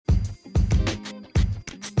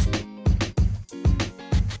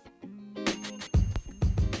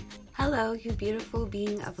Hello, you beautiful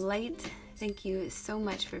being of light. Thank you so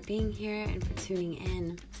much for being here and for tuning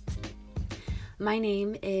in. My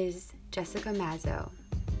name is Jessica Mazzo.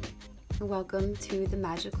 Welcome to the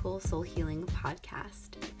Magical Soul Healing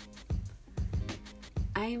Podcast.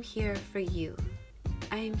 I am here for you.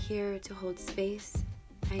 I am here to hold space.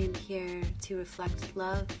 I am here to reflect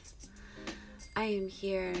love. I am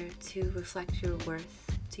here to reflect your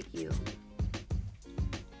worth to you.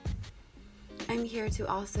 I'm here to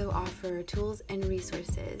also offer tools and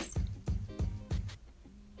resources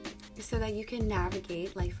so that you can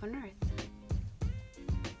navigate life on Earth.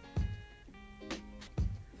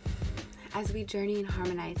 As we journey and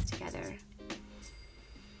harmonize together,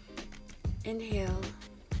 inhale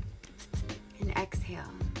and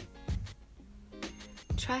exhale.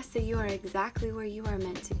 Trust that you are exactly where you are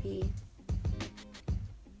meant to be.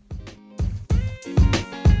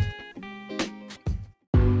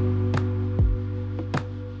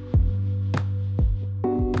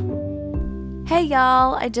 Hey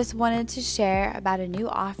y'all, I just wanted to share about a new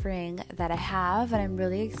offering that I have and I'm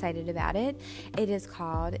really excited about it. It is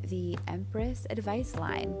called the Empress Advice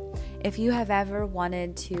Line. If you have ever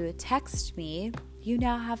wanted to text me, you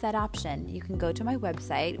now have that option. You can go to my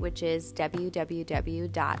website, which is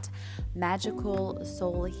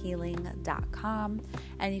www.magicalsoulhealing.com,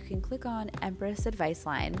 and you can click on Empress Advice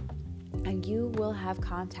Line and you will have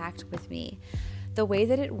contact with me. The way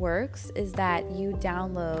that it works is that you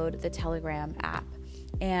download the Telegram app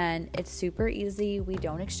and it's super easy. We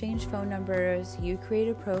don't exchange phone numbers. You create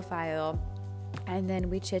a profile and then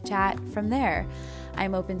we chit chat from there.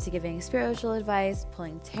 I'm open to giving spiritual advice,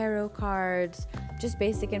 pulling tarot cards, just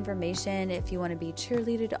basic information. If you want to be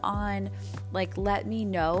cheerleaded on, let me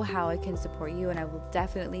know how I can support you and I will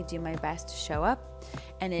definitely do my best to show up.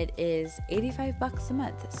 And it is $85 a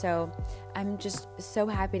month. So I'm just so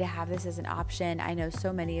happy to have this as an option. I know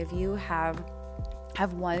so many of you have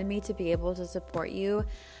wanted me to be able to support you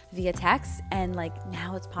via text, and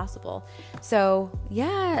now it's possible. So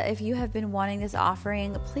yeah, if you have been wanting this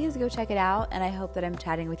offering, please go check it out, and I hope that I'm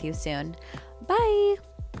chatting with you soon. Bye!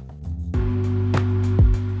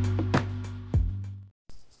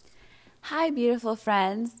 Hi, beautiful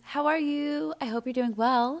friends. How are you? I hope you're doing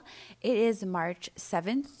well. It is March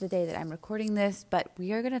 7th, the day that I'm recording this, but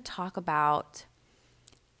we are going to talk about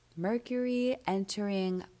Mercury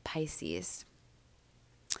entering Pisces.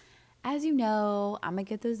 As you know, I'm going to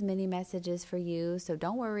get those mini messages for you, so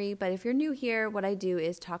don't worry. But if you're new here, what I do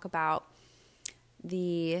is talk about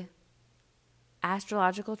the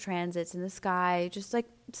astrological transits in the sky, just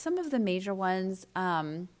some of the major ones,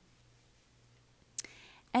 and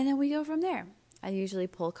then we go from there. I usually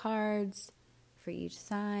pull cards for each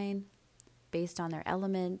sign based on their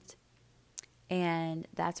element, and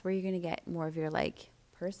that's where you're going to get more of your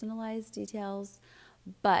personalized details.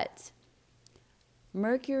 But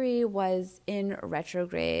Mercury was in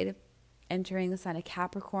retrograde, entering the sign of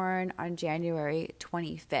Capricorn on January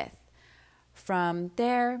 25th. From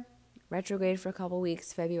there, retrograde for a couple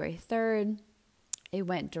weeks, February 3rd, it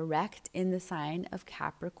went direct in the sign of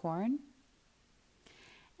Capricorn.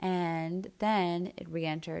 And then it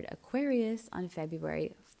re-entered Aquarius on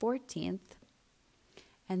February 14th.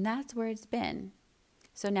 And that's where it's been.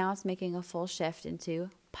 So now it's making a full shift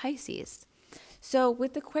into Pisces. So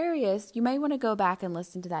with Aquarius, you might want to go back and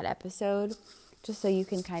listen to that episode just so you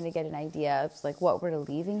can kind of get an idea of what we're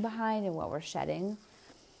leaving behind and what we're shedding.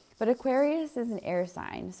 But Aquarius is an air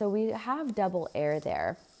sign. So we have double air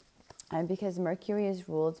there. And because Mercury is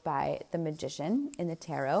ruled by the magician in the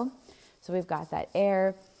tarot. So we've got that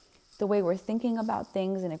air. The way we're thinking about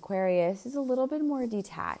things in Aquarius is a little bit more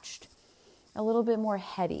detached, a little bit more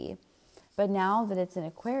heady. But now that it's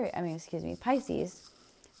in Pisces,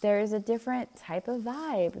 there is a different type of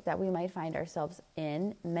vibe that we might find ourselves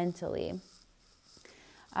in mentally.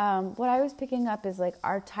 What I was picking up is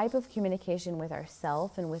our type of communication with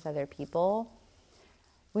ourselves and with other people.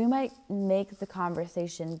 We might make the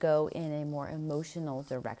conversation go in a more emotional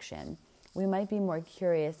direction. We might be more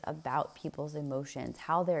curious about people's emotions,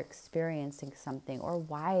 how they're experiencing something or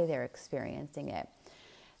why they're experiencing it.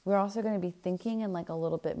 We're also going to be thinking in a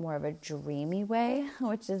little bit more of a dreamy way,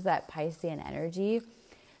 which is that Piscean energy.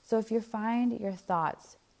 So if you find your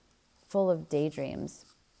thoughts full of daydreams,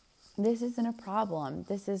 this isn't a problem.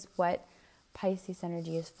 This is what Pisces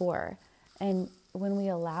energy is for. And when we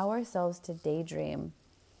allow ourselves to daydream,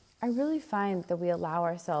 I really find that we allow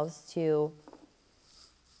ourselves to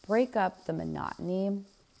break up the monotony.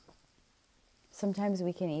 Sometimes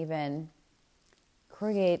we can even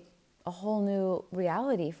create a whole new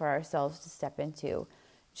reality for ourselves to step into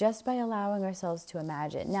just by allowing ourselves to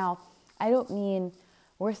imagine. Now, I don't mean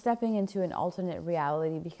we're stepping into an alternate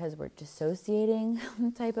reality because we're dissociating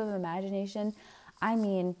type of imagination. I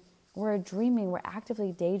mean, we're dreaming, we're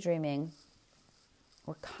actively daydreaming,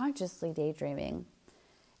 we're consciously daydreaming,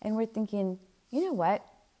 and we're thinking, you know what?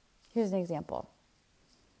 Here's an example.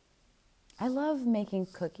 I love making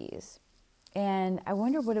cookies, and I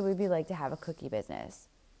wonder what it would be like to have a cookie business.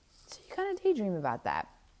 So you kind of daydream about that.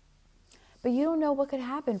 But you don't know what could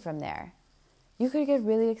happen from there. You could get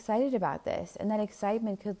really excited about this, and that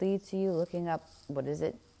excitement could lead to you looking up, what does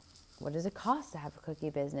it cost to have a cookie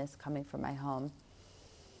business coming from my home?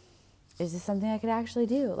 Is this something I could actually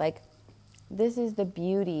do? Like, this is the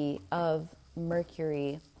beauty of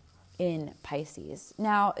Mercury in Pisces.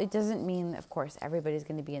 Now, it doesn't mean, of course, everybody's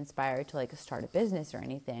going to be inspired to like start a business or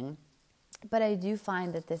anything, but I do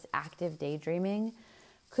find that this active daydreaming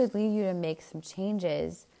could lead you to make some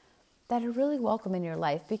changes that are really welcome in your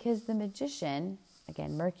life, because the Magician,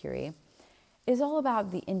 again, Mercury, is all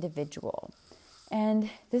about the individual. And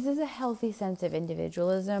this is a healthy sense of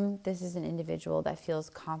individualism. This is an individual that feels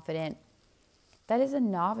confident, that is a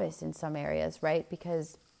novice in some areas, right?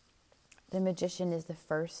 Because the Magician is the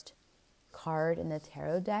first card in the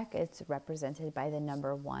tarot deck. It's represented by the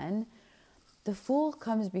number 1. The Fool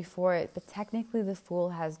comes before it, but technically the Fool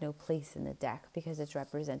has no place in the deck because it's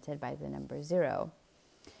represented by the number 0.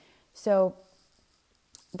 So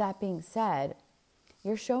that being said,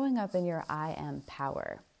 you're showing up in your I am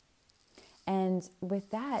power. And with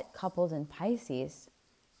that coupled in Pisces,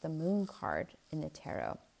 the Moon card in the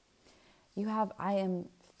tarot, you have I am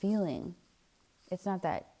feeling. It's not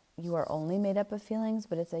that you are only made up of feelings,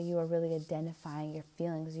 but it's that you are really identifying your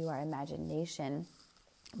feelings. You are imagination,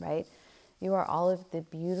 right? You are all of the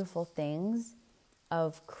beautiful things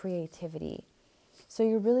of creativity. So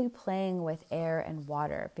you're really playing with air and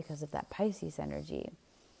water because of that Pisces energy.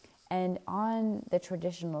 And on the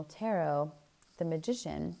traditional tarot, the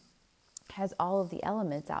Magician has all of the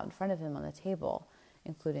elements out in front of him on the table,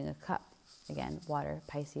 including a cup. Again, water,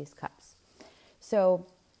 Pisces, cups. So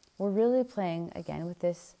we're really playing, again, with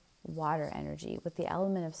this water energy, with the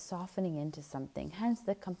element of softening into something, hence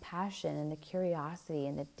the compassion and the curiosity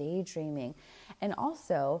and the daydreaming. And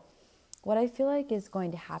also, what I feel like is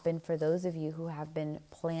going to happen for those of you who have been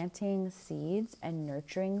planting seeds and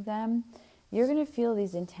nurturing them, you're going to feel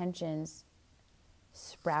these intentions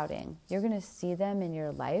sprouting. You're going to see them in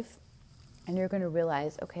your life, and you're going to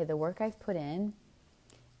realize, okay, the work I've put in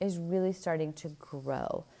is really starting to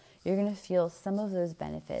grow. You're going to feel some of those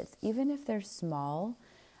benefits, even if they're small.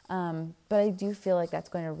 But I do feel like that's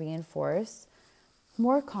going to reinforce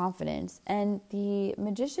more confidence. And the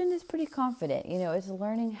Magician is pretty confident. You know, it's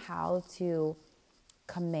learning how to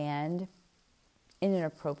command in an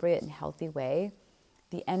appropriate and healthy way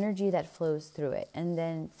the energy that flows through it. And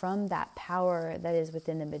then from that power that is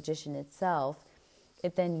within the Magician itself,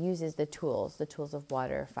 it then uses the tools of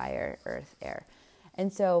water, fire, earth, air.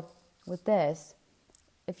 And so with this,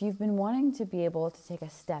 if you've been wanting to be able to take a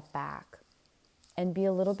step back and be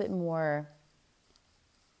a little bit more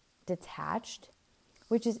detached,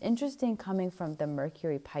 which is interesting coming from the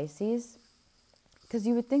Mercury Pisces, because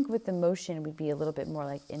you would think with the motion we'd be a little bit more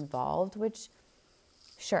like involved, which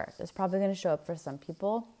sure, that's probably going to show up for some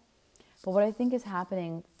people. But what I think is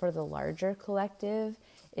happening for the larger collective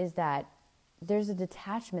is that there's a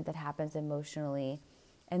detachment that happens emotionally,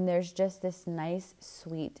 and there's just this nice,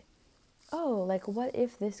 sweet, oh, like what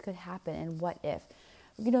if this could happen, and what if?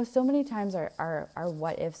 You know, so many times our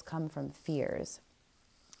what ifs come from fears.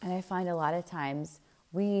 And I find a lot of times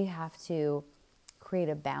we have to create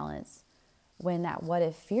a balance. When that what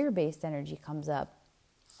if fear-based energy comes up,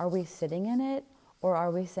 are we sitting in it? Or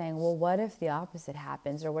are we saying, well, what if the opposite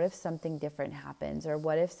happens? Or what if something different happens? Or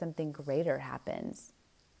what if something greater happens?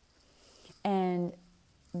 And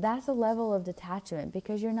that's a level of detachment,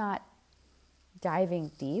 because you're not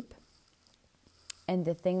diving deep. And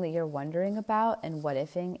the thing that you're wondering about and what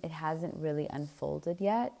ifing, it hasn't really unfolded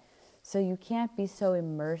yet. So you can't be so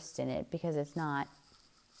immersed in it because it's not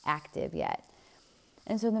active yet.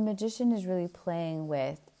 And so the Magician is really playing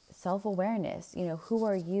with self-awareness. You know, who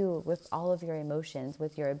are you with all of your emotions,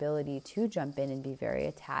 with your ability to jump in and be very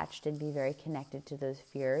attached and be very connected to those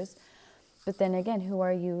fears. But then again, who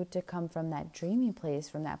are you to come from that dreamy place,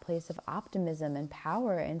 from that place of optimism and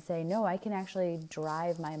power, and say, no, I can actually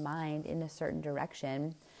drive my mind in a certain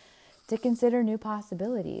direction to consider new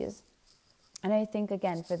possibilities. And I think,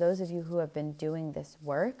 again, for those of you who have been doing this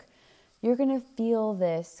work, you're going to feel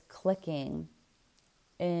this clicking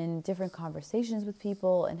in different conversations with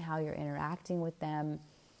people and how you're interacting with them.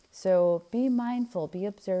 So be mindful, be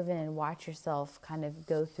observant, and watch yourself kind of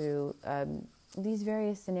go through these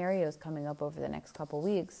various scenarios coming up over the next couple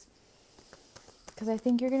weeks. because I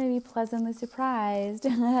think you're going to be pleasantly surprised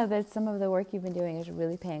that some of the work you've been doing is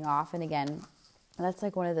really paying off. And again, that's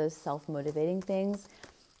like one of those self-motivating things,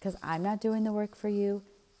 because I'm not doing the work for you,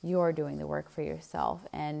 you're doing the work for yourself,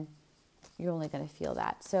 and you're only going to feel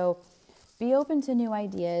that. So be open to new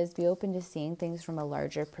ideas, be open to seeing things from a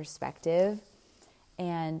larger perspective,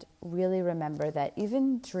 and really remember that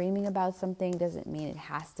even dreaming about something doesn't mean it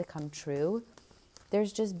has to come true.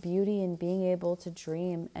 There's just beauty in being able to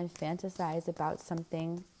dream and fantasize about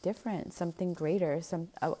something different, something greater,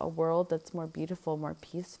 a world that's more beautiful, more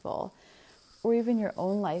peaceful, or even your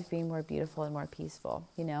own life being more beautiful and more peaceful,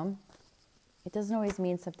 you know? It doesn't always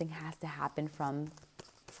mean something has to happen from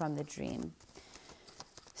the dream.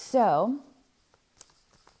 So,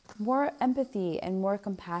 more empathy and more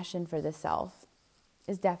compassion for the self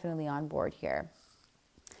is definitely on board here.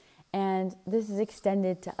 And this is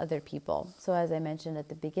extended to other people. So as I mentioned at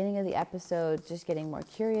the beginning of the episode, just getting more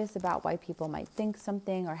curious about why people might think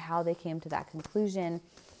something or how they came to that conclusion.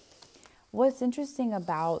 What's interesting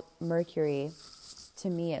about Mercury, to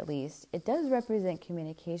me at least, it does represent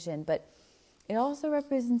communication, but it also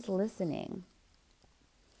represents listening.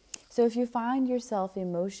 So if you find yourself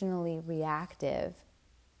emotionally reactive,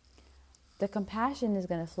 the compassion is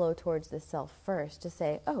going to flow towards the self first to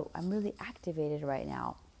say, oh, I'm really activated right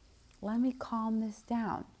now. Let me calm this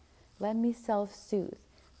down. Let me self-soothe.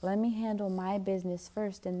 Let me handle my business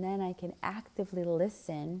first, and then I can actively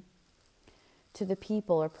listen to the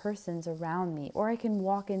people or persons around me. Or I can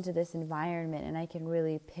walk into this environment and I can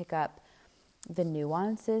really pick up the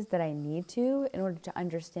nuances that I need to in order to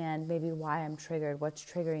understand maybe why I'm triggered, what's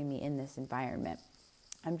triggering me in this environment.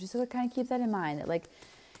 I'm just going to kind of keep that in mind, that like,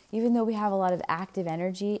 even though we have a lot of active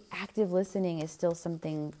energy, active listening is still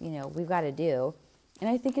something, we've got to do. And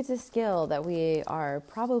I think it's a skill that we are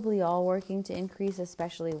probably all working to increase,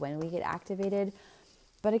 especially when we get activated.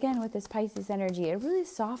 But again, with this Pisces energy, it really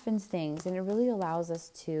softens things and it really allows us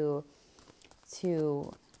to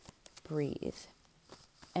breathe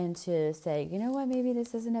and to say, you know what, maybe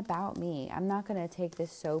this isn't about me. I'm not going to take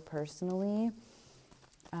this so personally.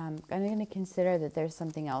 I'm going to consider that there's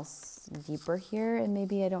something else deeper here, and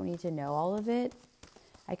maybe I don't need to know all of it.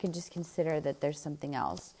 I can just consider that there's something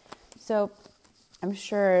else. So I'm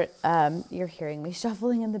sure you're hearing me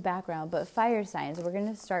shuffling in the background, but fire signs, we're going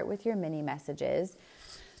to start with your mini messages.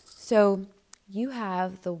 So you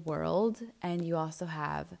have the World, and you also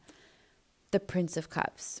have the Prince of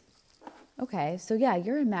Cups. Okay, so yeah,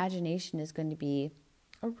 your imagination is going to be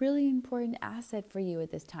a really important asset for you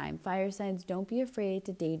at this time. Fire signs, don't be afraid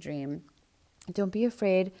to daydream. Don't be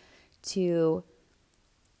afraid to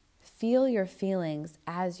feel your feelings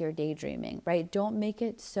as you're daydreaming, right? Don't make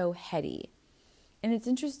it so heady. And it's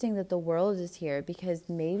interesting that the World is here because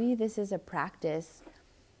maybe this is a practice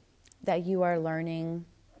that you are learning.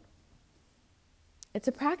 It's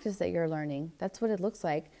a practice that you're learning. That's what it looks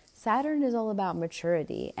like. Saturn is all about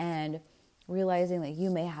maturity and realizing that you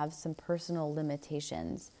may have some personal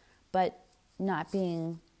limitations, but not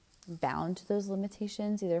being bound to those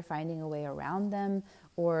limitations, either finding a way around them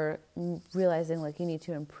or realizing like you need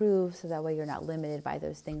to improve so that way you're not limited by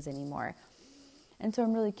those things anymore. And so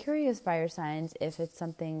I'm really curious, fire signs, if it's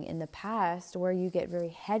something in the past where you get very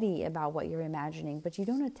heady about what you're imagining, but you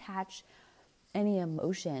don't attach any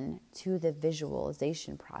emotion to the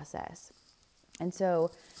visualization process. And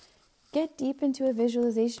so get deep into a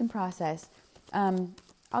visualization process.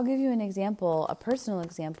 I'll give you an example, a personal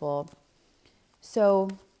example. So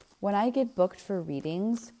when I get booked for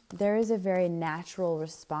readings, there is a very natural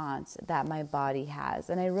response that my body has.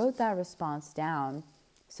 And I wrote that response down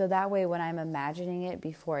so that way when I'm imagining it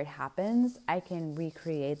before it happens, I can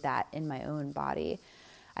recreate that in my own body.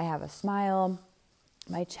 I have a smile,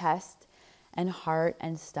 my chest and heart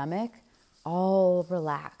and stomach all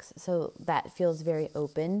relax. So that feels very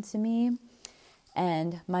open to me.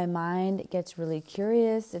 And my mind gets really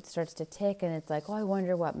curious. It starts to tick and it's like, oh, I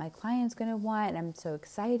wonder what my client's going to want. And I'm so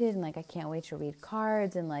excited and like, I can't wait to read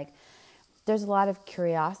cards. And like, there's a lot of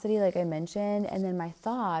curiosity, like I mentioned. And then my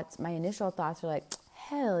initial thoughts are like,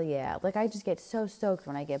 hell yeah. Like I just get so stoked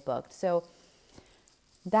when I get booked. So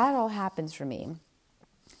that all happens for me.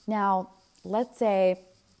 Now, let's say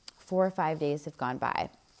 4 or 5 days have gone by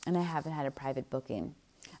and I haven't had a private booking.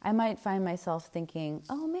 I might find myself thinking,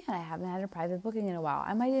 oh man, I haven't had a private booking in a while.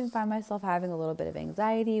 I might even find myself having a little bit of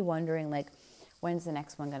anxiety, wondering like, when's the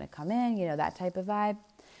next one going to come in? That type of vibe.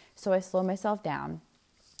 So I slow myself down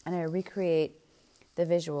and I recreate the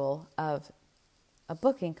visual of a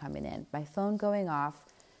booking coming in, my phone going off,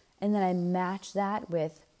 and then I match that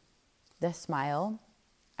with the smile.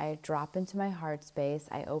 I drop into my heart space.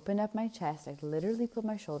 I open up my chest. I literally put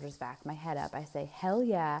my shoulders back, my head up. I say, hell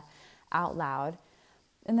yeah, out loud.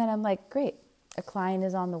 And then I'm like, great, a client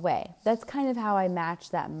is on the way. That's kind of how I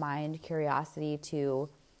match that mind curiosity to,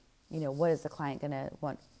 what is the client going to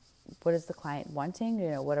want? What is the client wanting?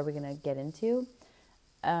 What are we going to get into?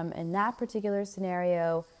 In that particular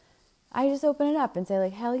scenario, I just open it up and say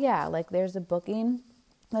like, hell yeah, like there's a booking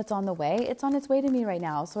that's on the way. It's on its way to me right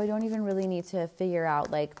now. So I don't even really need to figure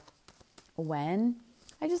out like when.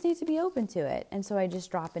 I just need to be open to it. And so I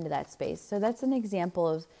just drop into that space. So that's an example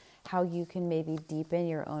of how you can maybe deepen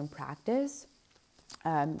your own practice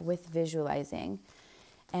with visualizing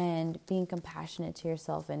and being compassionate to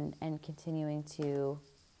yourself and continuing to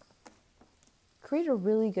create a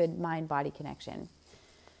really good mind-body connection.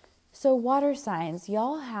 So water signs,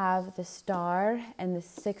 y'all have the Star and the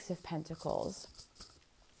Six of Pentacles.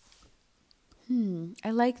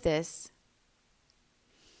 I like this.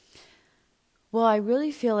 Well, I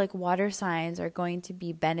really feel like water signs are going to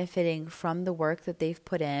be benefiting from the work that they've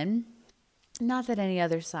put in. Not that any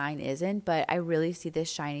other sign isn't, but I really see this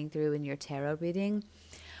shining through in your tarot reading.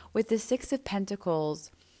 With the Six of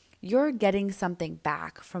Pentacles, you're getting something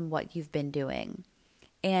back from what you've been doing.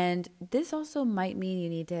 And this also might mean you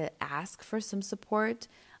need to ask for some support.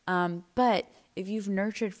 But if you've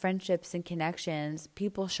nurtured friendships and connections,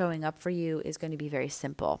 people showing up for you is going to be very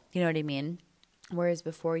simple. You know what I mean? Whereas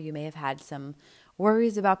before you may have had some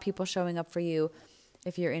worries about people showing up for you.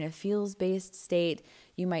 If you're in a feels-based state,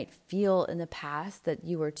 you might feel in the past that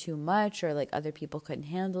you were too much or like other people couldn't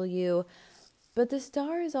handle you. But the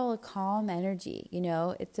Star is all a calm energy,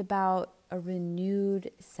 It's about a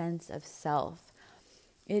renewed sense of self.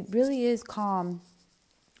 It really is calm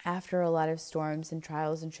after a lot of storms and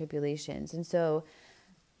trials and tribulations. And so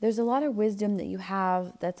there's a lot of wisdom that you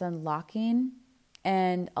have that's unlocking.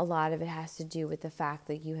 And a lot of it has to do with the fact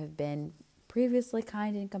that you have been previously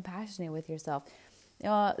kind and compassionate with yourself.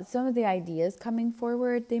 Some of the ideas coming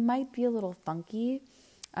forward, they might be a little funky,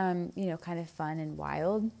 kind of fun and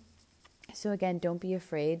wild. So again, don't be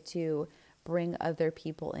afraid to bring other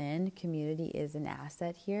people in. Community is an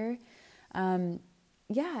asset here.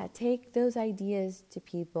 Take those ideas to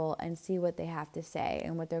people and see what they have to say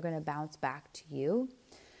and what they're going to bounce back to you.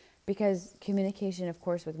 Because communication, of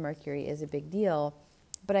course, with Mercury is a big deal.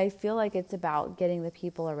 But I feel like it's about getting the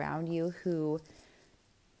people around you who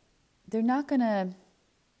they're not going to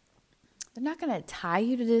tie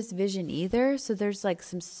you to this vision either. So there's like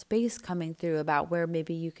some space coming through about where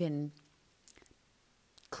maybe you can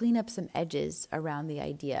clean up some edges around the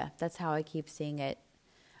idea. That's how I keep seeing it.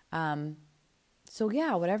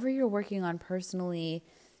 Whatever you're working on personally,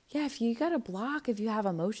 if you got a block, if you have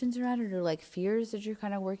emotions around it or like fears that you're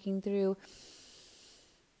kind of working through,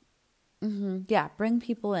 bring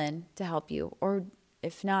people in to help you. Or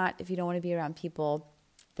if not, if you don't want to be around people,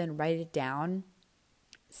 then write it down,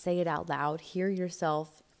 say it out loud, hear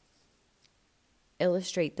yourself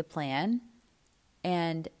illustrate the plan,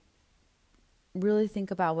 and really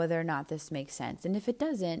think about whether or not this makes sense. And if it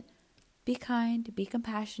doesn't, be kind, be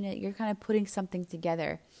compassionate. You're kind of putting something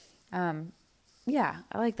together. I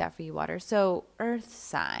like that for you, water. So earth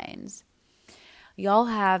signs. Y'all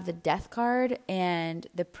have the Death card and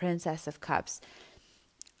the Princess of Cups.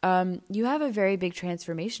 You have a very big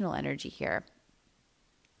transformational energy here.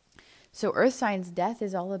 So earth signs, death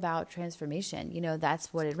is all about transformation.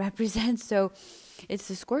 That's what it represents. So it's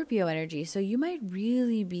the Scorpio energy. So you might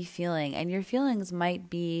really be feeling, and your feelings might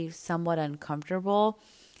be somewhat uncomfortable.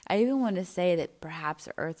 I even want to say that perhaps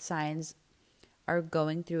earth signs are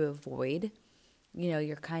going through a void.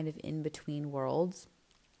 You're kind of in between worlds.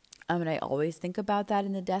 And I always think about that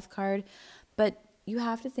in the Death card. But you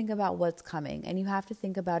have to think about what's coming, and you have to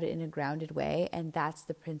think about it in a grounded way. And that's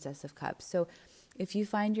the Princess of Cups. So if you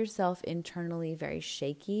find yourself internally very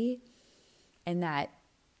shaky, and that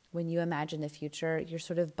when you imagine the future, you're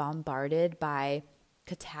sort of bombarded by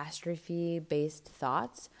catastrophe-based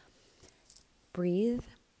thoughts, breathe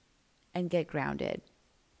and get grounded.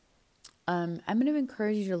 I'm going to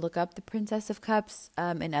encourage you to look up the Princess of Cups.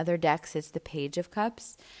 In other decks, it's the Page of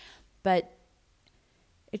Cups. But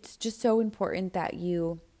it's just so important that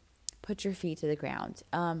you put your feet to the ground.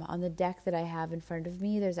 On the deck that I have in front of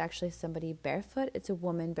me, there's actually somebody barefoot. It's a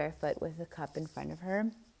woman barefoot with a cup in front of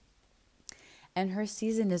her. And her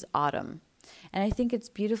season is autumn. And I think it's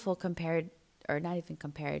beautiful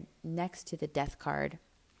next to the Death card.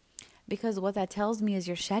 Because what that tells me is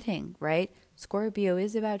you're shedding, right? Scorpio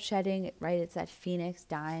is about shedding, right? It's that phoenix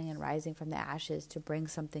dying and rising from the ashes to bring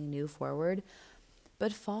something new forward.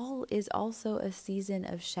 But fall is also a season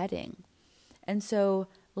of shedding. And so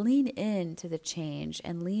lean into the change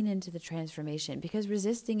and lean into the transformation, because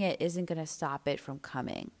resisting it isn't going to stop it from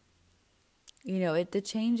coming. The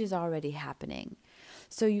change is already happening.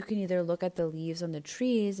 So you can either look at the leaves on the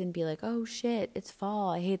trees and be like, oh shit, it's fall.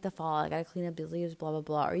 I hate the fall. I got to clean up these leaves, blah, blah,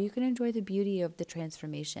 blah. Or you can enjoy the beauty of the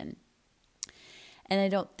transformation. And I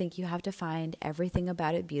don't think you have to find everything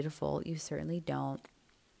about it beautiful. You certainly don't.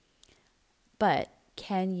 But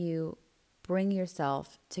can you bring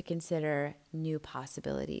yourself to consider new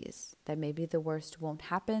possibilities? That maybe the worst won't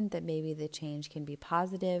happen, that maybe the change can be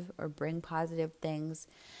positive or bring positive things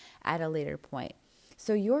at a later point.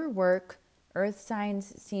 So your work, earth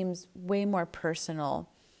signs, seems way more personal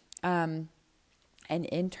and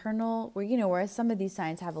internal, whereas some of these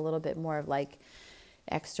signs have a little bit more of like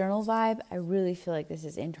external vibe. I really feel like this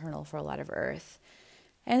is internal for a lot of earth.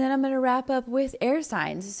 And then I'm going to wrap up with air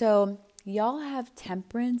signs. So y'all have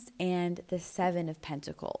Temperance and the Seven of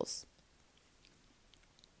Pentacles.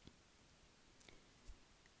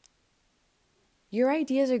 Your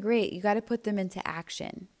ideas are great. You got to put them into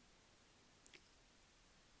action.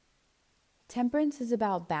 Temperance is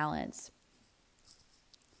about balance.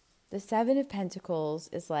 The Seven of Pentacles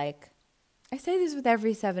is like, I say this with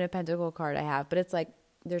every Seven of Pentacles card I have, but it's like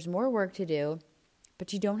there's more work to do,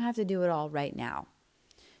 but you don't have to do it all right now.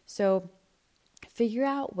 So figure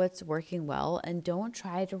out what's working well and don't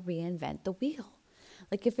try to reinvent the wheel.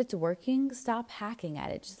 Like if it's working, stop hacking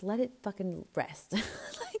at it. Just let it fucking rest.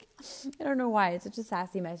 Like, I don't know why it's such a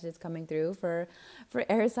sassy message coming through for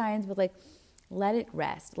air signs, but like let it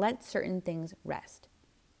rest. Let certain things rest.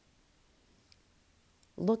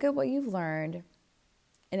 Look at what you've learned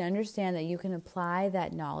and understand that you can apply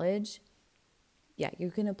that knowledge. Yeah,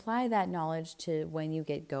 you can apply that knowledge to when you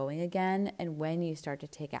get going again and when you start to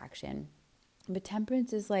take action. But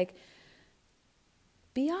Temperance is like,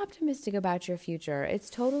 be optimistic about your future. It's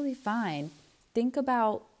totally fine. Think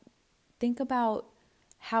about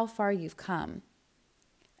how far you've come.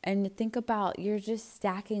 And think about, you're just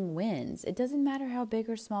stacking wins. It doesn't matter how big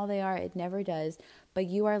or small they are. It never does. But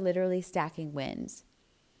you are literally stacking wins.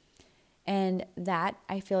 And that,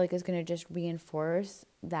 I feel like, is going to just reinforce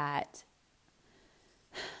that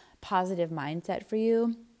positive mindset for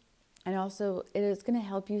you. And also, it is going to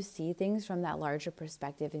help you see things from that larger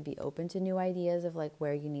perspective and be open to new ideas of like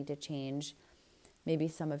where you need to change maybe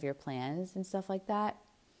some of your plans and stuff like that.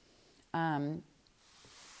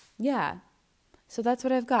 Yeah. So that's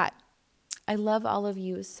what I've got. I love all of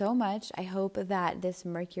you so much. I hope that this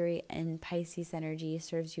Mercury and Pisces energy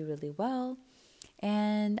serves you really well.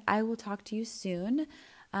 And I will talk to you soon.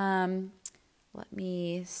 Let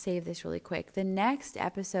me save this really quick. The next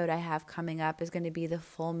episode I have coming up is going to be the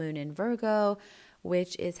full moon in Virgo,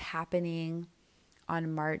 which is happening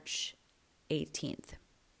on March 18th.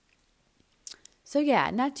 So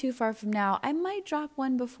yeah, not too far from now. I might drop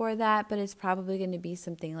one before that, but it's probably going to be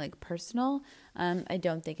something like personal. I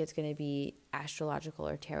don't think it's going to be astrological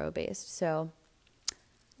or tarot based. So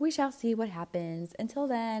we shall see what happens. Until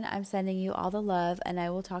then, I'm sending you all the love and I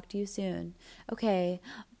will talk to you soon. Okay,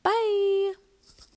 bye.